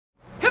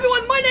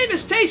my name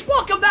is Taste.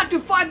 Welcome back to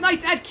Five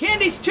Nights at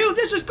Candy's 2.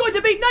 This is going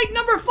to be night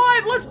number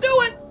 5. Let's do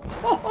it.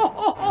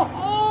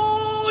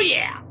 Oh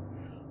yeah.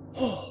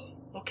 Oh,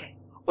 okay.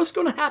 What's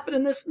going to happen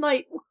in this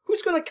night?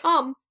 Who's going to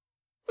come?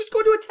 Who's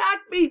going to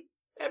attack me?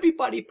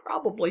 Everybody,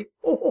 probably.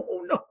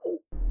 Oh no.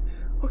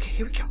 Okay,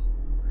 here we go.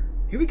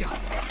 Here we go.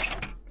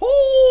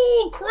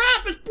 Oh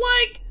crap! It's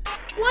Blank.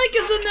 Blank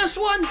is in this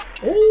one.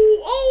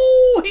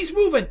 Oh, he's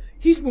moving.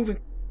 He's moving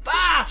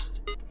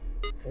fast.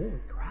 Holy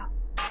crap.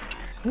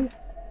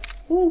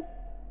 Oh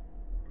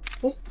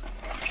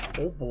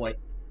boy.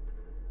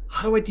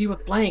 How do I deal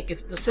with Blank?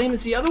 Is it the same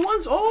as the other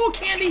ones? Oh,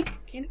 Candy!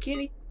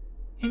 Candy.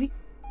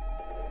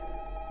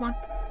 Come on.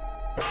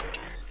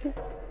 Oh.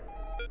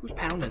 Who's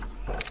pounding?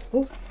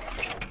 Oh.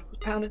 Who's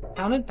pounding?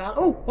 Pounding?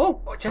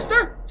 Oh,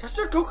 Chester!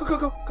 Chester, go.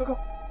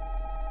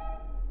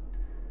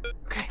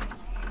 Okay.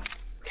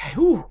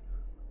 Ooh.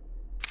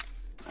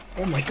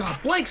 Oh my god,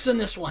 Blank's in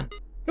this one.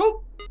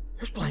 Oh,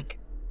 there's Blank.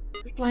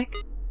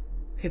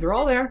 Okay, they're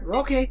all there. They're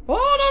okay.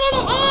 Oh, no.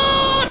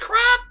 Oh,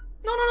 crap.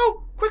 No.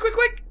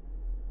 Quick.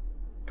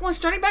 Come on,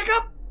 starting back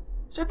up.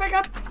 Start back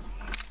up.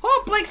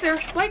 Oh, Blank's there.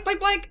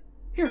 Blank.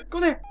 Here, go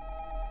there.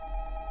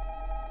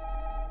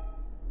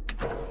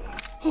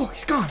 Oh,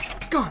 he's gone.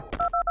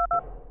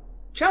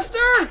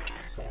 Chester!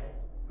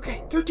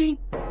 Okay, 13.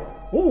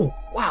 Oh,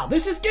 wow,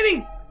 this is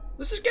getting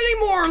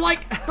more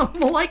like it.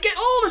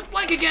 Oh, there's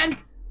Blank again.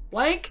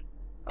 Blank,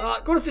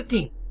 go to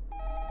 15.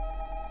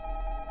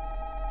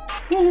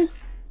 Ooh.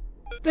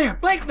 There,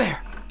 Blank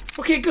there.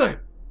 Okay, good.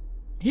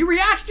 He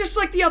reacts just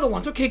like the other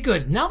ones. Okay,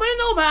 good. Now that I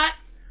know that,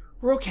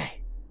 we're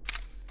okay.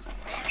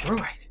 Okay, we're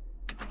right.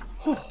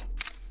 Oh.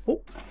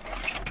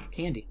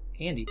 Candy.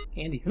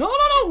 No.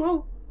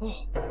 Oh.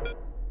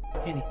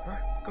 Candy, all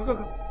right.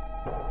 Go.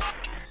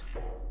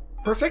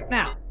 Perfect.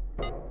 Now,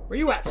 where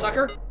you at,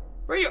 sucker?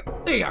 Where you?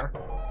 There you are.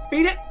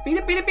 Beat it.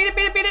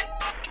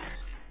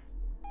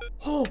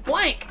 Oh,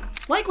 Blank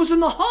was in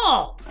the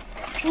hall.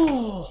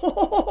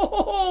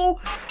 Oh,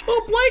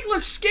 Blank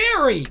looks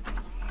scary.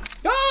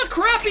 Oh,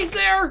 crap, he's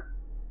there.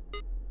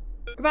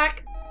 Come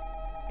back.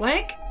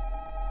 Blank.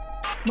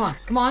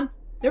 Come on.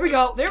 There we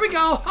go.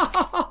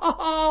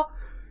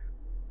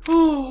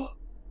 Oh.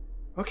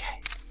 Okay.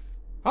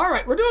 All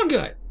right, we're doing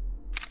good.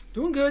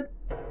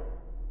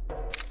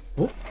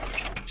 Oh,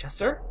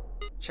 Chester,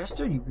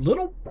 you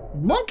little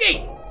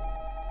monkey.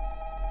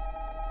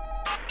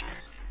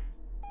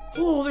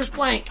 Oh, there's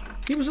Blank.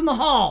 He was in the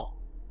hall.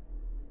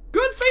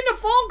 Good thing the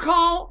phone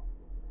call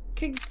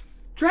can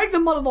drag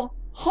them out of the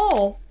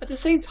hall at the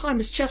same time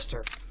as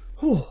Chester.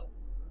 Oh.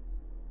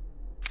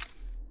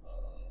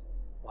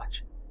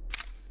 Watch.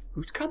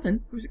 Who's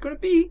coming? Who's it gonna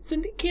be?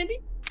 Cindy?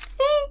 Candy?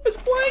 Oh, it's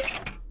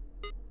Blank.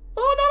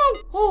 Oh,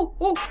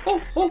 no.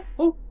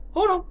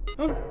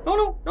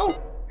 Oh, no.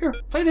 Here,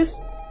 play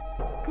this.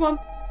 Come on.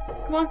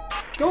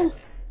 Go.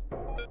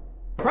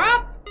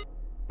 Crap.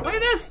 Play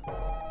this.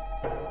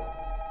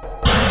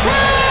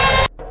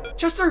 Crap!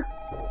 Chester.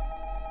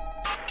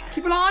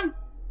 Keep it on.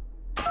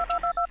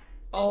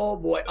 Oh,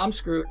 boy. I'm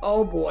screwed.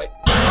 Oh, boy.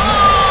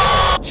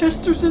 Oh!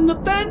 Chester's in the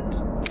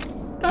vent.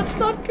 That's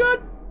not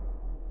good.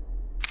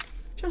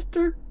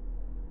 Chester.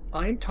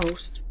 I'm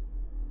toast.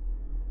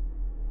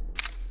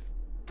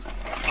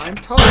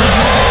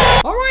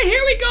 Alright,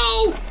 here we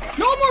go!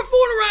 No more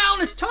fooling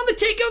around, it's time to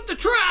take out the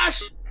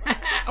trash!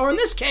 Or in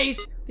this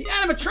case, the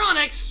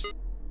animatronics!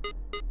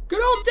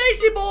 Good old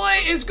Tasty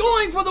Boy is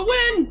going for the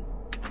win!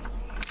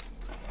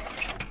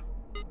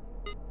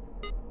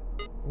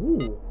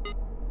 Ooh.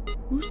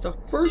 Who's the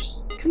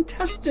first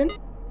contestant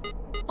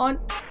on...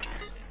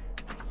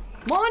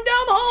 Come on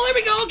down the hall, here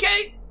we go,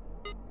 okay!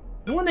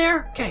 No one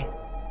there, okay.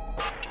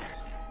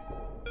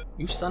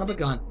 You son of a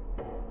gun.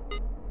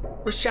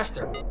 Where's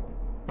Chester?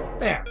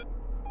 There.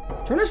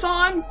 Turn this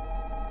on.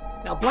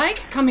 Now,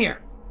 Blank, come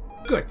here.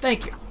 Good,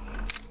 thank you.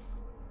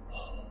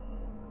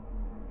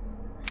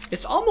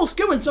 It's almost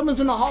good when someone's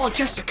in the hall and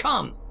Chester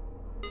comes.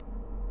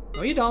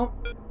 No, you don't.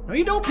 No,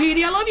 you don't,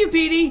 Petey. I love you,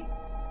 Petey.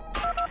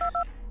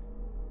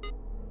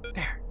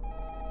 There.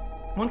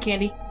 Come on,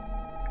 Candy.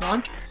 Come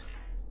on.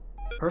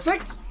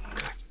 Perfect.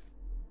 Good.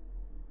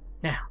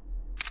 Now,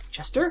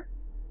 Chester.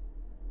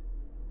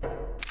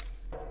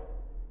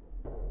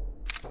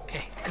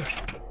 Okay, good.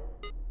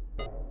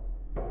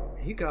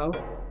 There you go.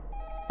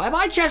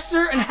 Bye-bye,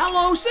 Chester, and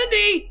hello,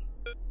 Cindy!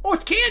 Oh,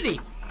 it's Candy!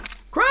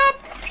 Crap!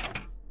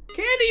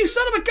 Candy, you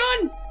son of a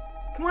gun!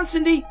 Come on,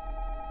 Cindy.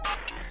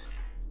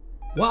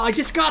 Well, I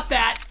just got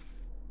that.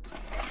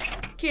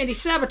 Candy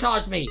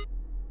sabotaged me.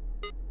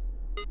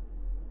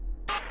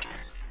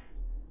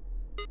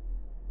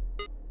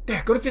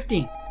 There, go to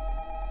 15.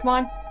 Come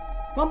on.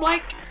 Come on,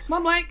 Blank. Come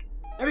on, Blank.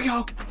 There we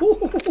go.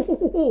 Ooh,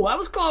 that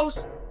was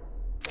close.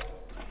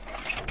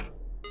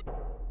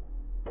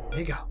 There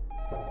you go.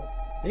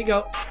 There you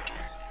go.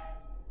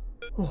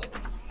 Oh.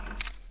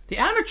 The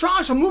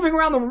animatronics are moving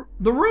around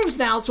the rooms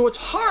now, so it's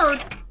hard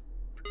to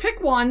pick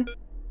one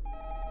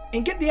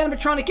and get the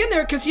animatronic in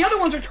there because the other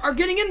ones are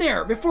getting in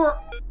there before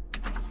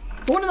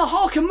the one in the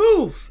hall can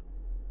move.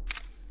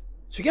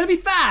 So you gotta be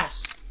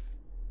fast.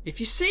 If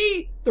you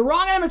see the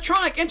wrong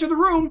animatronic enter the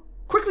room,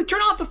 quickly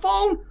turn off the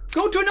phone,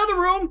 go to another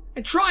room,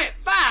 and try it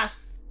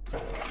fast.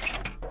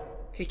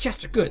 Okay,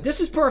 Chester, good. This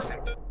is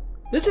perfect.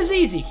 This is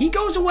easy. He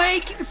goes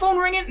away, keep the phone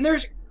ringing, and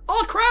there's...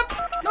 Oh, crap!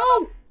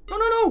 No! No,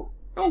 no, no!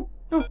 No,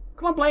 no.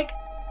 Come on, Blank.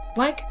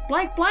 Blank,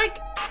 Blank, Blank.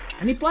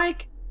 I need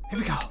Blank. Here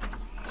we go.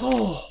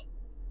 Oh.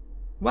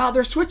 Wow,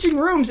 they're switching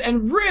rooms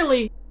and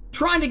really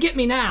trying to get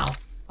me now.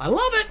 I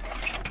love it!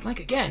 Blank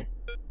again.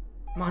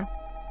 Come on.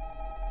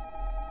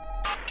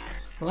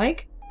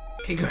 Blank.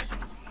 Okay, good.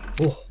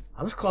 Oh,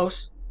 I was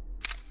close.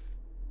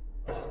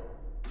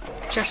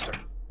 Chester.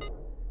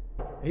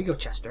 There you go,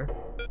 Chester.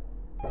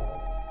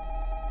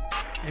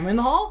 Anyone in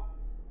the hall?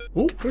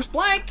 Oh, there's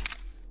Blank.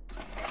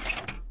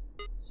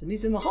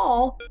 Cindy's in the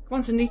hall. Come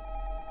on, Cindy.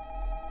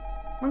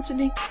 Come on,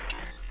 Cindy.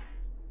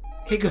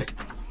 Okay, good.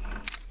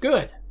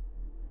 Good.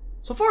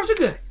 So far, so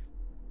good.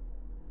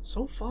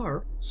 So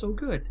far, so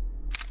good.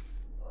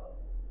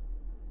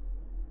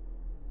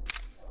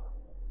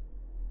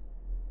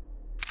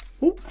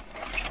 Ooh.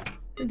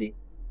 Cindy.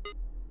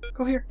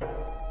 Go here.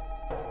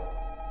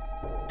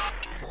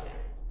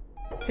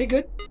 Okay,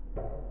 good.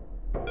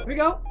 Here we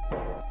go.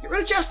 Get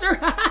rid of Chester.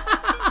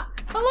 I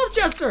love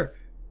Chester.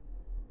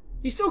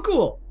 He's so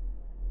cool.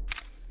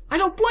 I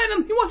don't blame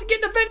him. He wants to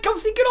get in the vent, come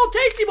see good old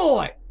Tasty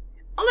Boy.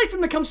 I'd like for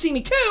him to come see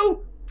me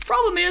too.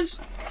 Problem is,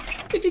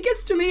 if he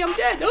gets to me, I'm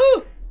dead.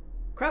 Oh,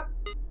 crap.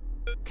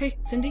 Okay,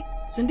 Cindy.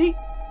 Cindy.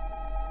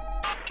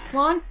 Come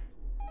on.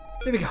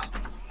 There we go.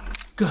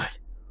 Good.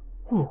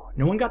 Whew,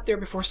 no one got there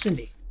before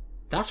Cindy.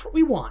 That's what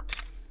we want.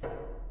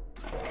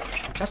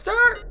 Chester?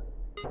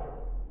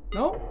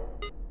 No?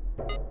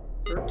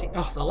 13.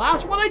 Oh, the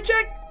last one I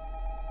checked.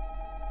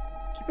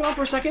 Keep it on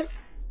for a second.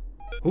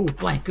 Ooh,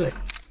 Blank, good.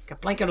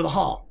 Got Blank out of the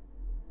hall.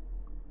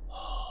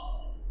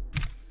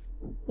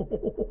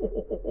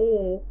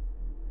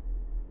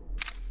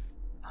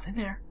 Nothing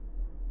there.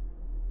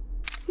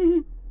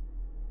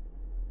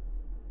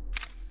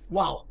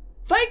 Wow.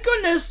 Thank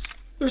goodness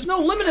there's no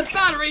limited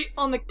battery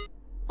on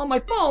my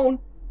phone,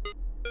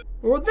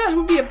 or this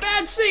would be a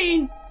bad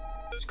scene.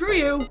 Screw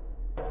you.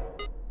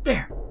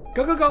 There.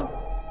 Go, go, go.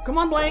 Come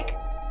on, Blank.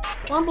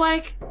 Come on,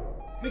 Blank.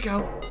 Here we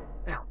go.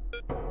 Now.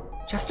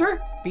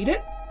 Chester, beat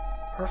it.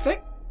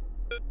 Perfect.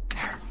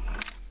 There.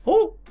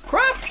 Oh,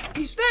 crap!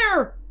 He's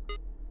there!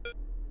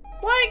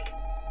 Blank!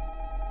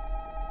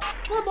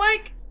 Come on,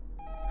 Blank!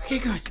 Okay,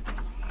 good.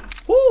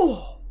 Ooh!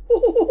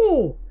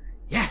 Ooh!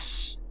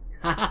 Yes!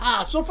 Ha ha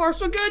ha! So far,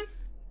 so good!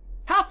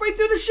 Halfway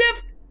through the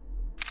shift!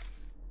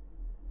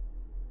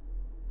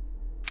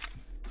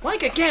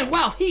 Blank again!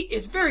 Wow, he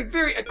is very,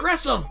 very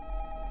aggressive!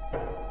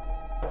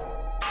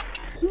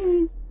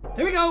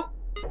 There we go!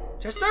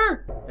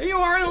 Chester! There you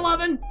are in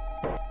 11!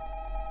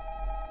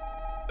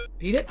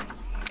 Beat it?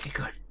 Okay,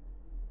 good.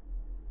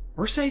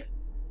 We're safe.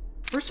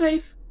 We're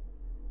safe.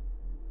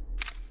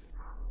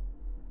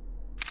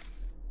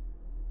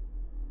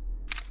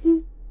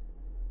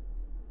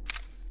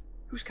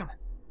 Who's coming?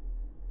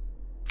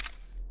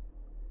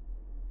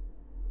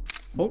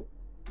 Oh.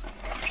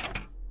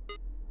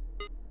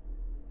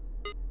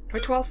 Try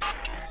 12.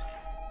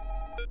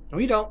 No,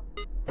 you don't.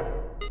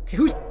 Okay,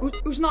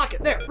 who's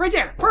knocking? There, right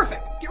there.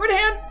 Perfect. Get rid of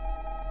him.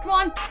 Come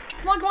on.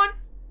 Come on, come on.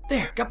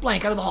 There, got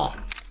Blank out of the hall.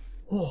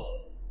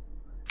 Oh.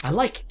 I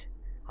like it.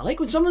 I like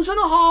when someone's in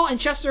the hall and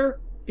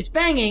Chester is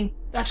banging.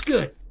 That's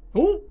good.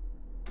 Oh.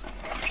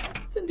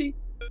 Cindy.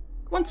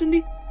 Come on,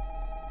 Cindy.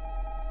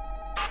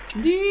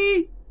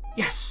 Cindy.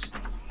 Yes.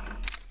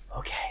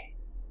 Okay.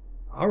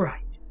 All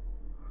right.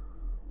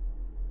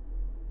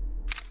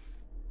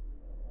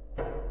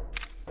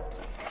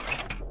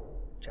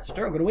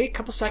 Chester, I'm going to wait a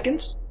couple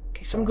seconds.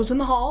 Okay, someone goes in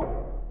the hall.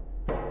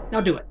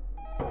 Now do it.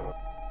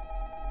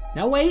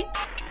 Now wait.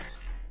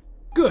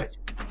 Good.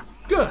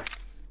 Good.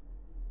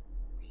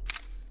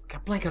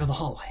 Got Blank out of the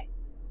hallway.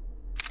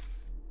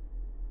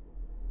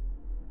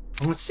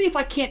 I'm going to see if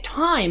I can't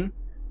time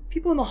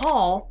people in the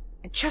hall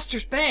and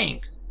Chester's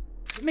bangs.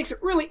 It makes it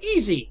really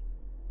easy.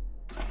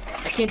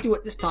 I can't do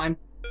it this time.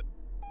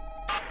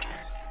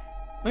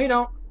 No, you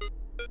don't.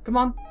 Come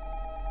on.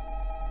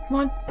 Come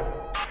on.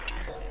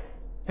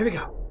 Here we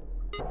go.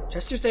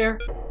 Chester's there.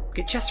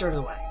 Get Chester out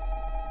of the way.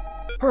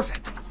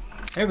 Perfect.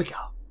 There we go.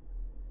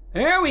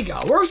 There we go.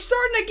 We're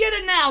starting to get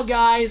it now,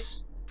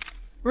 guys.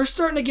 We're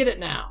starting to get it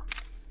now.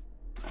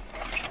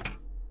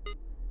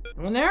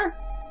 Anyone there?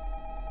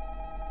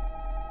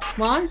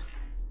 Come on.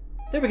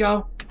 There we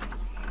go.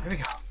 There we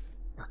go.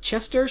 Now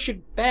Chester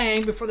should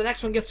bang before the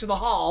next one gets to the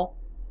hall.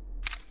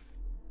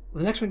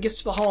 When the next one gets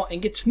to the hall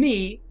and gets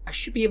me, I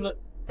should be able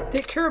to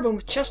take care of him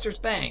with Chester's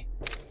bang.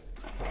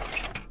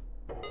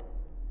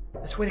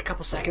 Let's wait a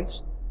couple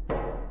seconds.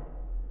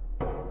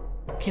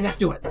 Okay, let's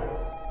do it.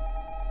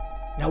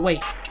 Now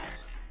wait.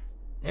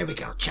 There we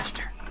go,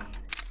 Chester.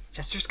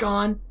 Chester's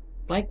gone.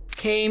 Blank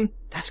came.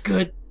 That's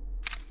good.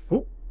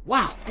 Oh,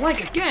 wow,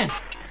 Blank again.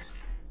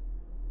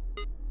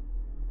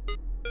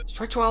 Let's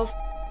try 12.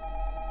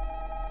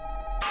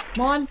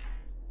 Come on.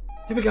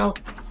 Here we go.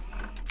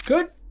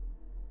 Good.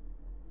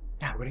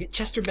 Now we're gonna get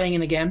Chester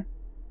banging again.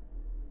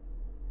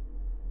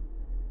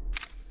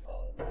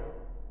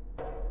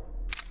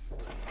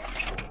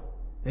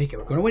 There you go.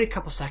 We're going to wait a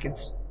couple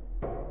seconds.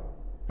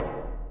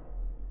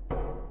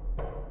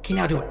 Okay,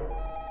 now do it.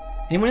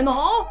 Anyone in the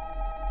hall?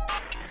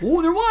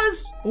 Oh, there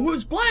was. Oh, it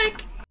was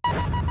blank.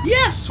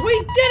 Yes, we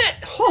did it.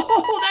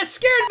 Oh, that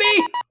scared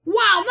me.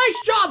 Wow,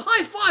 nice job.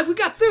 High five. We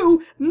got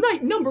through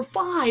night number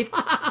 5.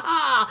 Ha ha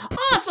ha.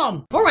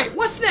 Awesome. All right,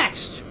 what's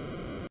next?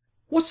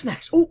 What's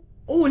next? Oh,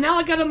 now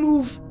I got to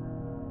move.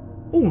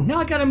 Oh, now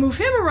I got to move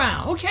him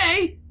around.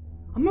 Okay.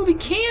 I'm moving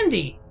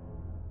Candy.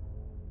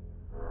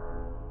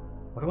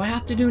 What do I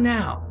have to do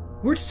now?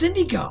 Where'd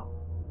Cindy go?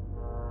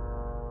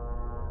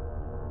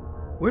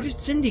 Where did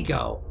Cindy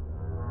go?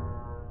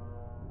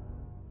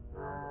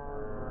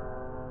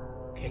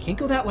 Okay, I can't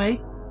go that way.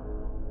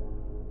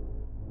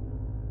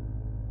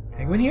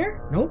 Can I go in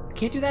here? Nope, I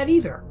can't do that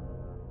either.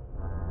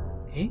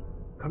 Okay,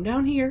 come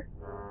down here.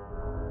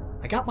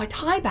 I got my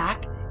tie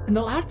back in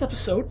the last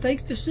episode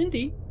thanks to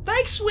Cindy.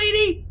 Thanks,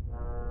 sweetie!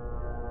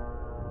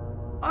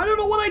 I don't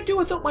know what I'd do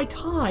without my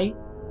tie.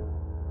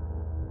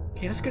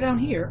 Okay, let's go down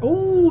here.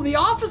 Oh, the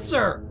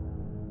officer!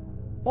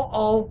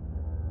 Uh-oh.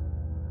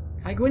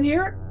 Can I go in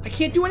here? I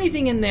can't do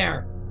anything in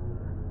there.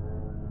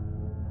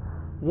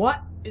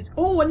 What is...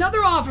 Oh,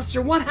 another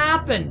officer! What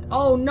happened?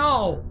 Oh,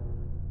 no.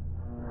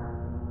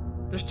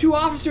 There's 2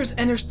 officers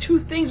and there's 2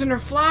 things and they're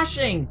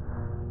flashing.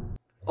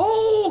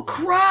 Oh,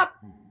 crap!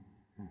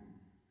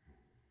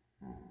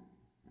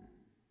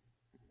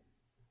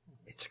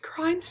 It's a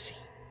crime scene.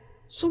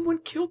 Someone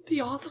killed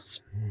the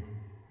officer.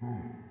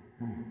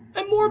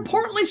 And more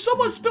importantly,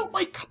 someone spilled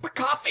my cup of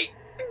coffee.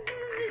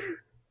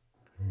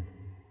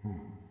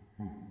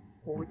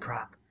 Holy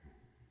crap.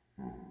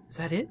 Is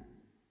that it?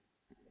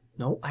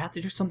 No, I have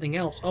to do something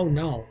else. Oh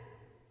no.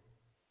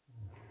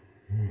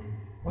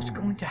 What's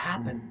going to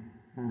happen?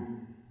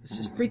 This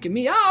is freaking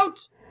me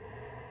out!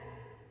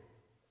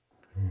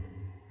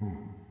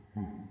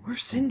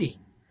 Where's Cindy?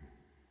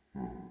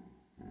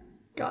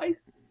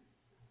 Guys?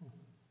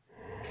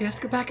 Okay, let's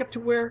go back up to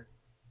where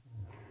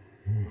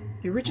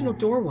the original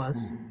door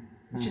was,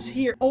 which is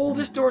here. Oh,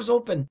 this door's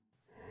open.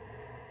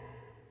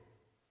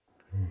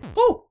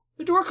 Oh!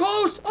 The door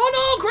closed! Oh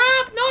no,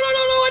 crap! No,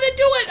 I didn't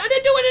do it! I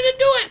didn't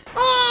do it!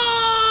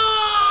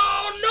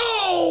 Oh,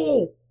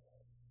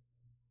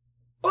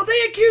 no! Are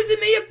they accusing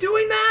me of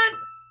doing that?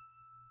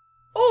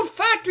 Old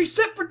factory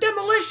set for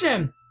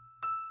demolition!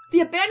 The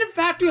abandoned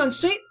factory on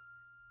St.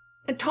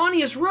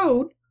 Antonius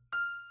Road,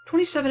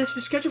 27, has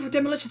been scheduled for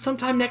demolition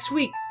sometime next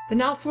week. The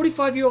now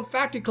 45-year-old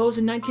factory closed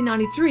in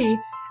 1993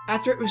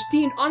 after it was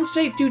deemed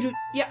unsafe due to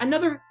yet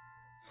another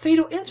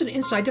fatal incident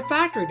inside the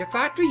factory. The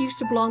factory used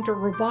to belong to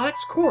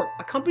Robotics Corp,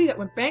 a company that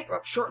went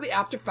bankrupt shortly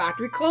after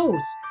factory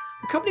closed.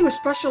 The company was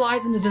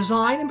specialized in the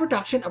design and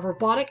production of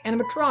robotic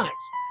animatronics.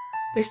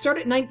 They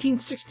started in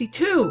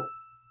 1962,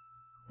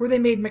 where they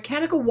made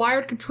mechanical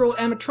wired controlled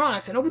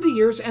animatronics, and over the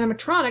years,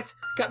 animatronics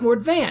got more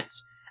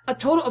advanced. A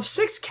total of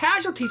 6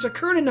 casualties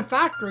occurred in the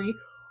factory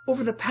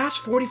over the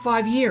past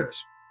 45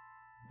 years.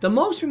 The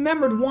most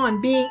remembered one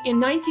being in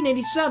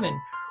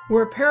 1987,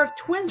 where a pair of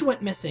twins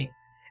went missing,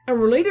 and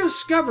were later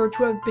discovered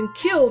to have been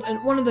killed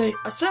in one of the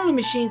assembly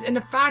machines in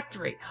the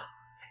factory.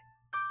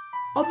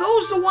 Are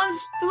those the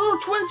ones, the little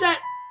twins that...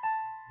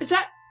 Is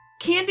that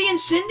Candy and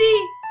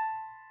Cindy?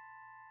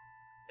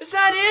 Is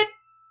that it?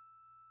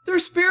 Their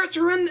spirits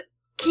are in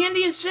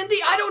Candy and Cindy?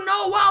 I don't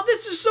know. Wow,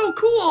 this is so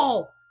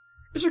cool.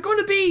 Is there going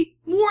to be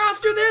more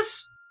after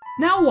this?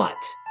 Now what?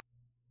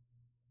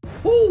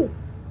 Ooh!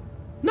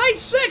 Night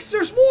 6,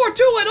 there's more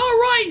to it,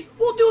 alright!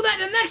 We'll do that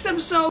in the next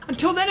episode.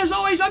 Until then, as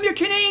always, I'm your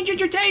Canadian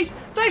Ginger Taste.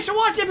 Thanks for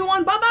watching,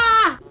 everyone.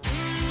 Bye-bye!